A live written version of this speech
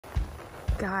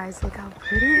Guys, look how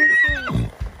pretty this is.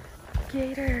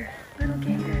 Gator, little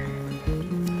gator.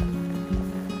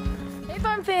 Hey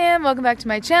fun fam, welcome back to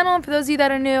my channel. And for those of you that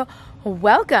are new,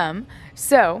 welcome.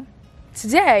 So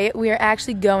today we are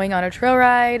actually going on a trail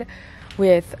ride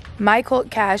with my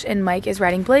Colt Cash, and Mike is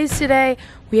riding Blaze today.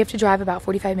 We have to drive about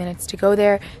 45 minutes to go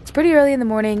there. It's pretty early in the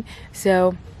morning,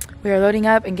 so we are loading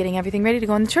up and getting everything ready to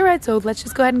go on the trail ride. So let's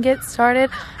just go ahead and get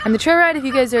started on the trail ride. If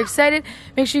you guys are excited,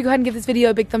 make sure you go ahead and give this video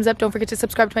a big thumbs up. Don't forget to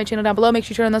subscribe to my channel down below. Make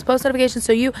sure you turn on those post notifications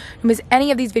so you don't miss any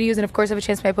of these videos, and of course have a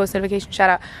chance to my post notification shout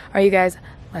out. All right, you guys,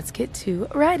 let's get to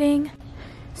riding.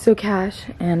 So Cash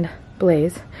and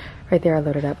Blaze right there are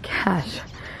loaded up. Cash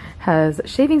has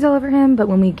shavings all over him, but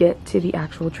when we get to the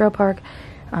actual trail park,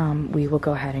 we will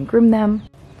go ahead and groom them.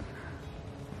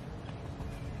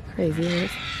 Crazy.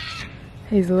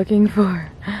 He's looking for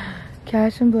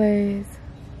Cash and Blaze,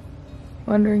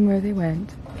 wondering where they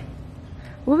went.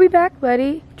 We'll be back,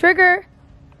 buddy. Trigger!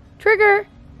 Trigger!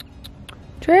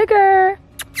 Trigger!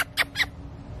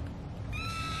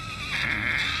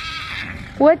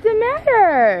 What's the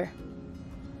matter?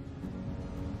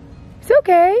 It's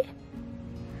okay.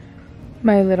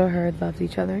 My little herd loves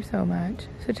each other so much.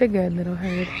 Such a good little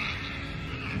herd.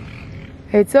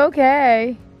 It's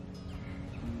okay.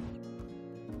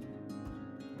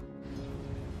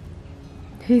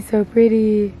 He's so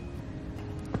pretty.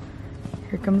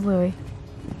 Here comes Louie.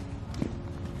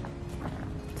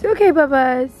 It's okay,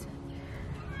 Bubba's.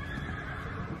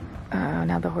 Oh,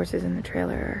 now the horses in the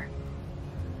trailer are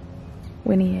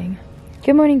whinnying.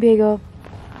 Good morning, Bagel.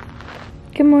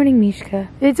 Good morning, Mishka.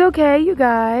 It's okay, you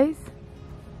guys.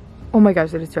 Oh my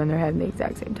gosh, they just turned their head in the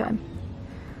exact same time.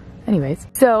 Anyways,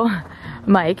 so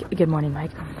Mike, good morning,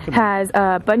 Mike, has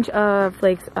a bunch of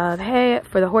flakes of hay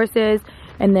for the horses,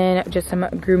 and then just some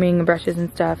grooming brushes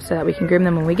and stuff so that we can groom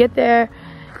them when we get there.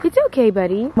 It's okay,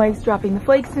 buddy. Mike's dropping the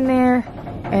flakes in there,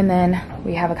 and then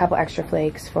we have a couple extra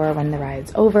flakes for when the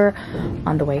ride's over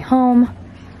on the way home.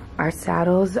 Our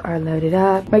saddles are loaded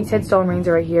up. Mike's headstall and reins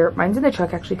are right here. Mine's in the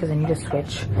truck actually because I need to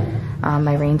switch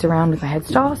my reins around with my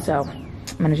headstall, so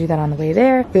I'm gonna do that on the way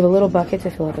there. We have a little bucket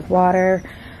to fill up with water,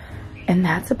 and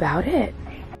that's about it.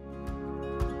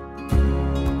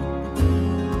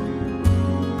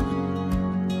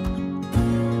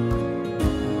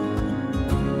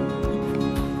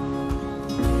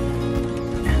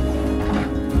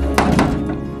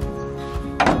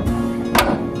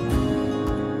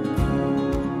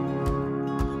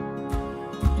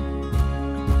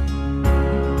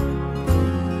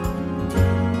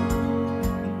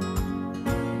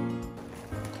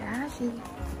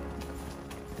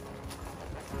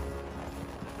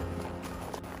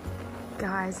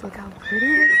 Guys, look how pretty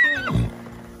this is.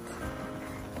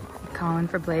 Calling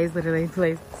for Blaze, literally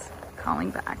Blaze calling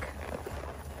back.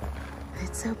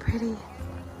 It's so pretty.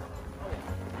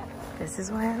 This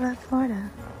is why I love Florida.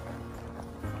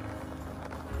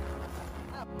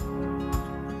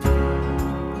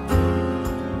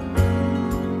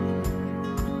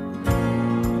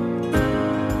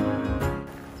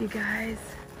 You guys,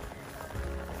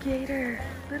 Gator,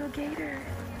 little Gator.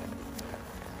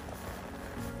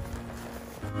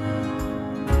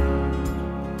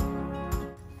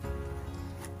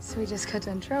 So we just got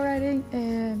done trail riding,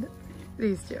 and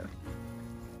these two.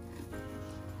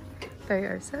 They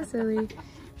are so silly,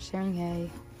 sharing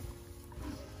hay.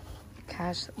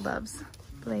 Cash loves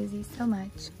Blazy so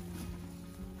much.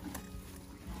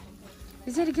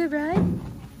 Is it a good ride?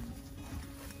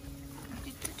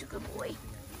 Such a good boy.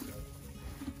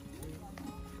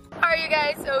 Alright, you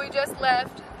guys, so we just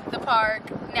left the park.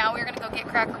 Now we're gonna go get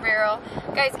Cracker Barrel.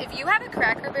 Guys, if you have a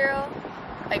Cracker Barrel,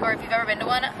 or if you've ever been to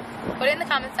one, put it in the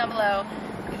comments down below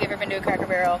if you've ever been to a Cracker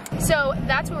Barrel. So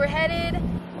that's where we're headed,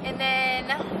 and then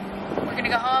we're gonna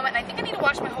go home, and I think I need to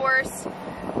wash my horse.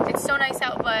 It's so nice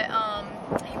out, but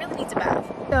he really needs a bath.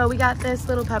 So we got this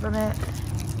little peppermint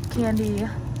candy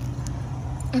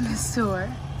in the store.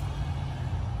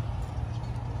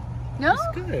 No? It's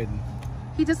good.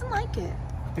 He doesn't like it.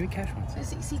 Maybe Cash wants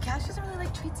it. See, Cash doesn't really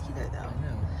like treats either, though. I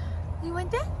know. You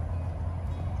want that?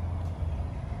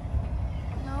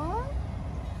 No?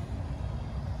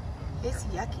 It's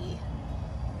yucky.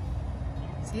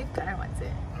 See if Gunnar wants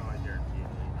it.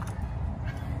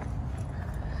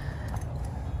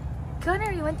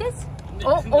 Gunnar, you want this?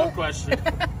 No question.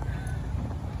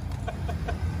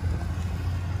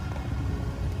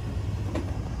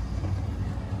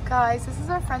 Guys, this is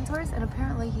our friend's horse, and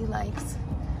apparently he likes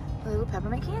a little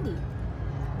peppermint candy.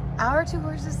 Our two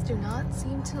horses do not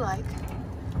seem to like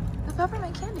the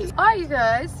peppermint candy. All right, you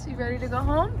guys, you ready to go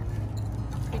home?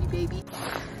 Pretty baby.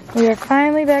 We are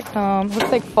finally back home.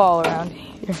 Looks like fall around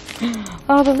here.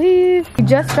 All the leaves. We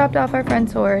just dropped off our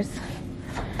friend's horse.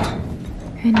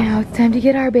 And now it's time to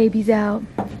get our babies out.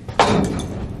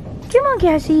 Come on,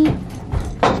 Cassie.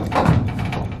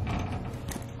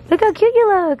 Look how cute you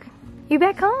look. You're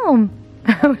back home.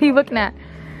 What are you looking at?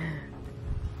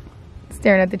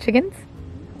 Staring at the chickens?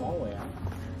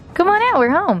 Come on out, we're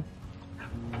home.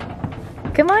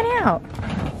 Come on out.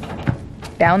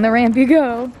 Down the ramp you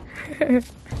go.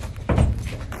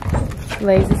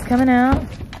 Blaze is coming out.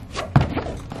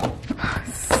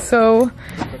 So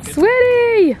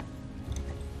sweaty.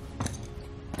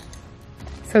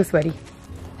 So sweaty.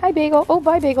 Hi, Bagel. Oh,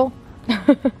 bye, Bagel.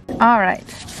 All right.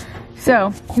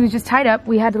 So he was just tied up.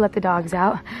 We had to let the dogs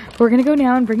out. We're gonna go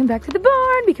now and bring him back to the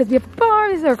barn because we have a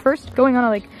barn. This is our first going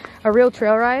on a real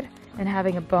trail ride and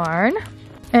having a barn.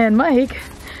 And Mike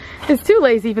is too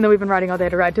lazy, even though we've been riding all day,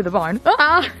 to ride to the barn.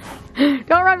 Ah! Don't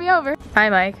run me over. Hi,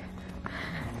 Mike.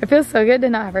 It feels so good to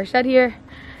not have our shed here.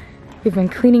 We've been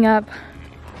cleaning up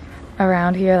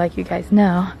around here, like you guys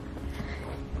know.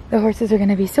 The horses are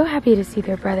gonna be so happy to see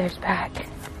their brothers back.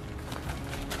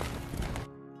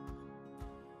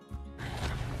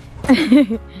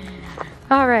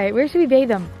 All right, where should we bathe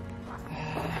them?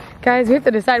 Guys, we have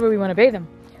to decide where we want to bathe them.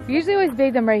 We usually always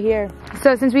bathe them right here.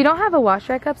 So since we don't have a wash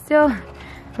rack up still,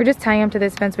 we're just tying them to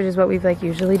this fence, which is what we've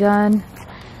usually done.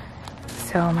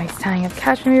 So Mike's tying up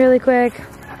Cash for me really quick.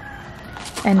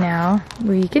 And now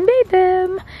we can bathe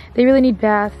them. They really need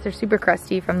baths. They're super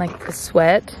crusty from the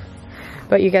sweat.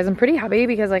 But you guys, I'm pretty happy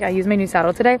because I used my new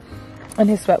saddle today and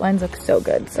his sweat lines look so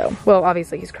good. So, well,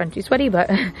 obviously he's crunchy sweaty, but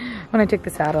when I took the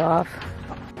saddle off.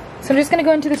 So I'm just gonna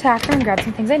go into the tack room and grab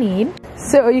some things I need.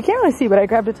 So you can't really see, but I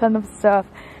grabbed a ton of stuff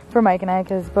for Mike and I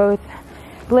because both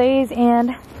Blaze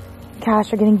and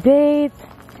Cash are getting bathed.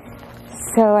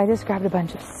 So I just grabbed a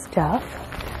bunch of stuff.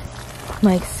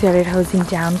 Mike started hosing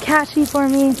down Cashy for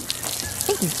me.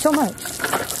 Thank you so much.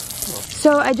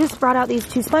 So I just brought out these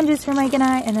 2 sponges for Mike and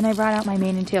I, and then I brought out my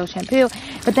mane and tail shampoo.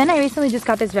 But then I recently just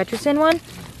got this Vetricin one,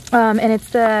 and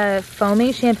it's the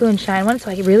foamy shampoo and shine one,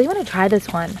 so I really want to try this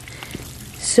one.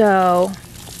 So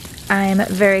I'm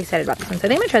very excited about this one. So I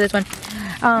think I'm gonna try this one.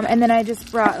 And then I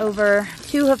just brought over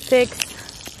 2 hoof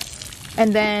picks,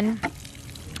 and then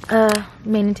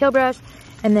mane and tail brush,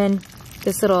 and then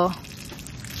this little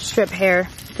strip hair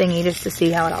thingy just to see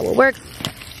how it all will work.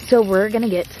 So we're gonna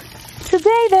get to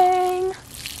bathing.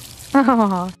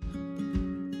 Aww.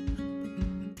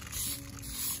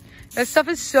 This stuff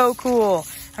is so cool.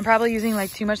 I'm probably using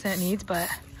too much than it needs, but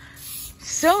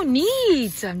so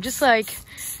neat. I'm just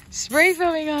spray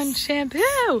foaming on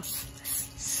shampoo.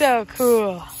 So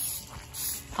cool.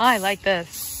 I like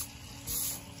this.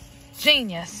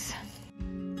 Genius.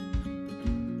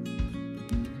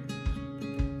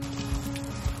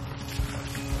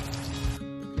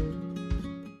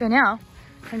 So now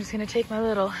I'm just gonna take my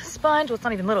little sponge, well, it's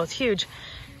not even little, it's huge,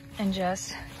 and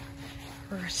just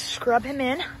scrub him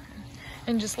in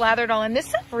and just lather it all in. This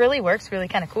stuff really works really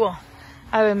kind of cool.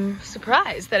 I'm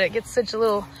surprised that it gets such a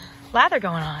little lather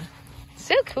going on.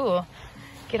 So cool.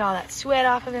 Get all that sweat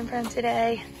off of him from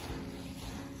today.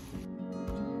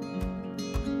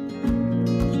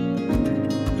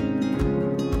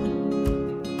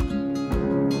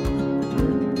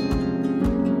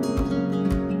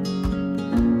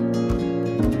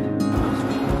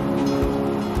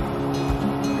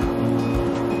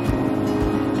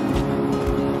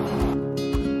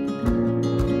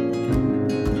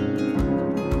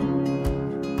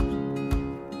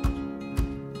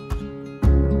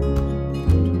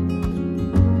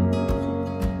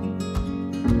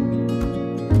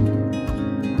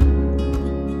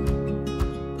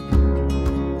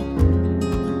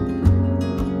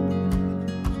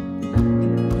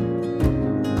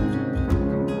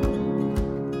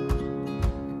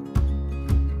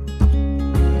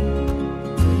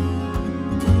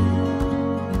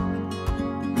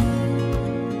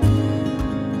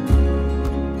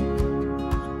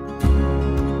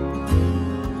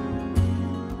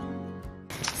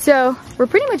 So we're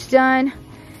pretty much done.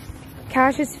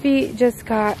 Cash's feet just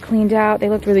got cleaned out. They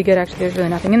looked really good, actually. There's really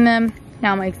nothing in them.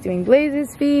 Now Mike's doing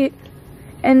Blaze's feet.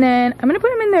 And then I'm gonna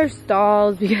put them in their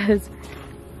stalls because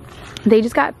they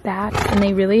just got baths and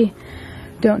they really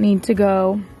don't need to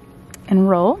go and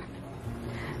roll.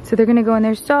 So they're gonna go in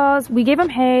their stalls. We gave them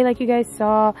hay like you guys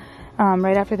saw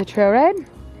right after the trail ride.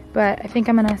 But I think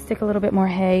I'm gonna stick a little bit more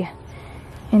hay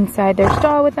inside their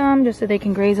stall with them just so they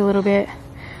can graze a little bit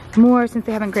more since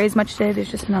they haven't grazed much today. They've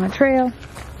just been on a trail.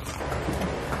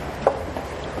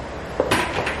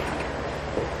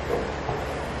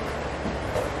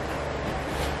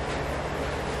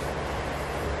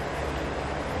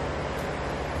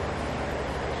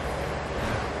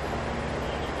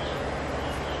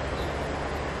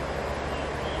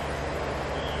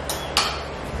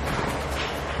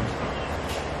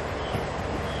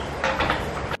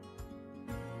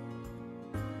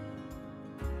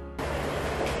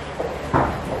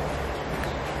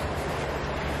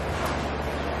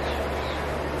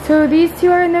 So these two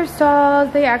are in their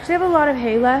stalls. They actually have a lot of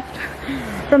hay left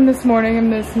from this morning in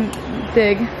this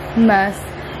big mess.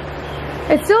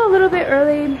 It's still a little bit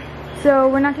early, so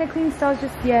we're not gonna clean stalls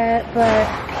just yet, but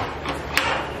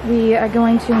we are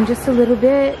going to in just a little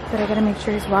bit, but I gotta make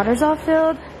sure his water's all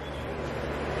filled.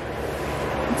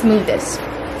 Let's move this.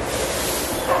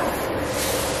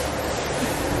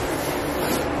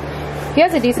 He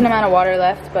has a decent amount of water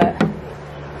left, but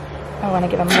I want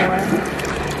to give him more.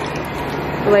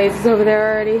 Blaze is over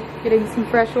there already getting some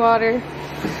fresh water.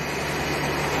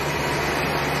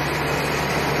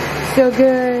 So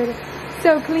good.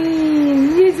 So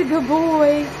clean. He's a good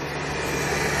boy.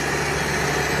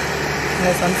 And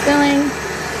this one's filling.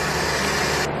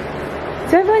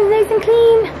 So everyone's nice and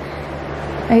clean.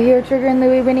 I hear Trigger and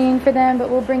Louie whinnying for them,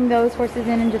 but we'll bring those horses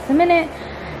in just a minute.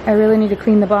 I really need to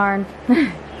clean the barn.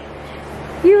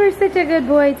 You were such a good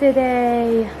boy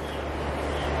today.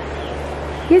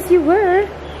 Yes, you were.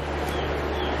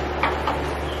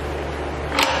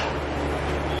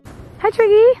 Hi,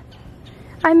 Triggy.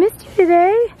 I missed you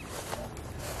today.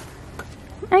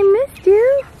 I missed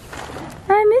you.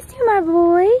 I missed you, my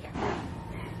boy.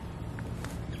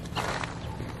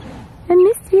 I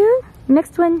missed you.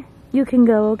 Next one, you can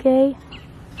go, okay?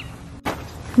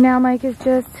 Now Mike is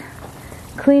just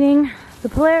cleaning the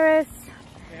Polaris.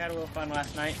 We had a little fun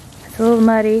last night. It's a little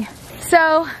muddy.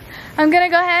 So I'm gonna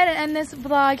go ahead and end this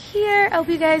vlog here. I hope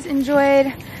you guys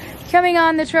enjoyed coming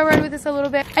on the trail ride with us a little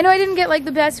bit. I know I didn't get like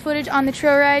the best footage on the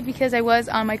trail ride because I was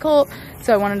on my Colt,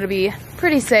 so I wanted to be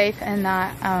pretty safe and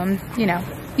not, you know,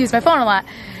 use my phone a lot.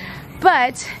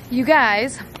 But you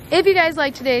guys, if you guys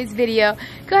liked today's video,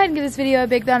 go ahead and give this video a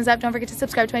big thumbs up. Don't forget to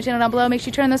subscribe to my channel down below. Make sure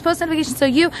you turn on those post notifications so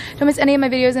you don't miss any of my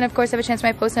videos, and of course have a chance for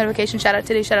my post notification shout out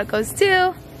today. Shout out goes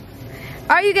to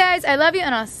all you guys. I love you,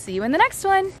 and I'll see you in the next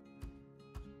one.